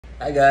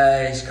Hi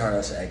guys,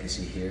 Carlos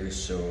Agassi here.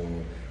 So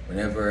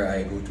whenever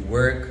I go to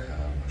work,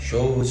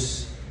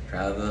 shows,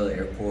 travel,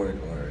 airport,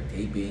 or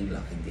taping,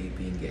 locking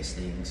taping,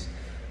 guestings,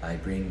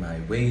 I bring my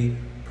whey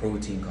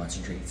protein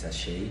concentrate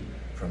sachet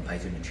from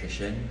Phyto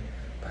Nutrition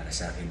para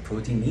sa aking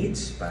protein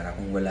needs. Para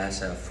kung wala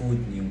sa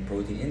food yung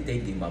protein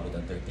intake, di umabot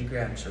ng 30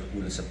 grams or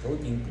kulang sa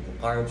protein, puro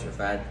carbs or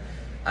fat,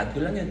 add ko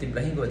lang yun,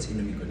 timplahin ko at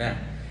inumin ko na.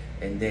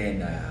 And then,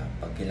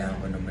 pag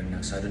kailangan ko naman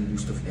ng sudden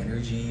boost of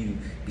energy,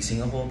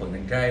 gising ako pag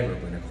nag-drive or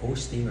pag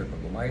nag-hosting or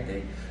pag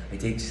umarte, I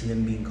take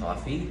Slim Bean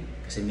coffee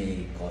kasi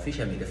may coffee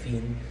siya, may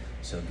caffeine.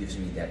 So, it gives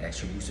me that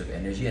extra boost of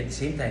energy. At the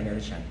same time, meron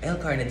siyang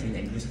L-carnitine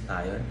and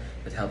glutathione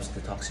that helps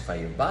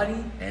detoxify your body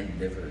and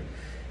liver.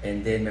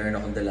 And then, meron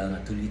akong dalang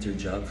 2-liter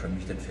jug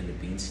from Mutant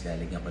Philippines.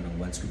 Lalagyan ko ng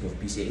 1 scoop of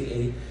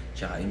BCAA,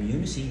 tsaka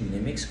Immunocy,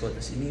 minimix ko,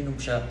 tapos iniinom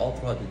siya all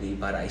throughout the day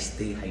para I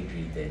stay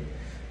hydrated.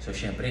 So,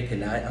 syempre,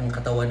 kailangan, ang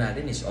katawan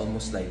natin is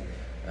almost like,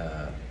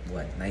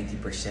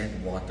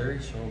 90%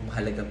 water. So,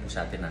 mahalaga po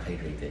sa atin na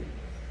hydrated.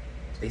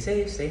 Stay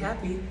safe, stay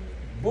happy.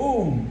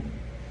 Boom!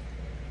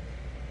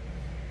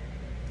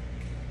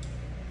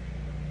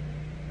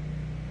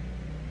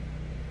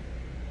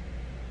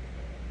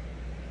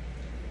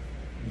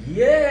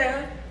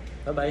 Yeah!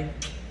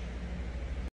 Bye-bye.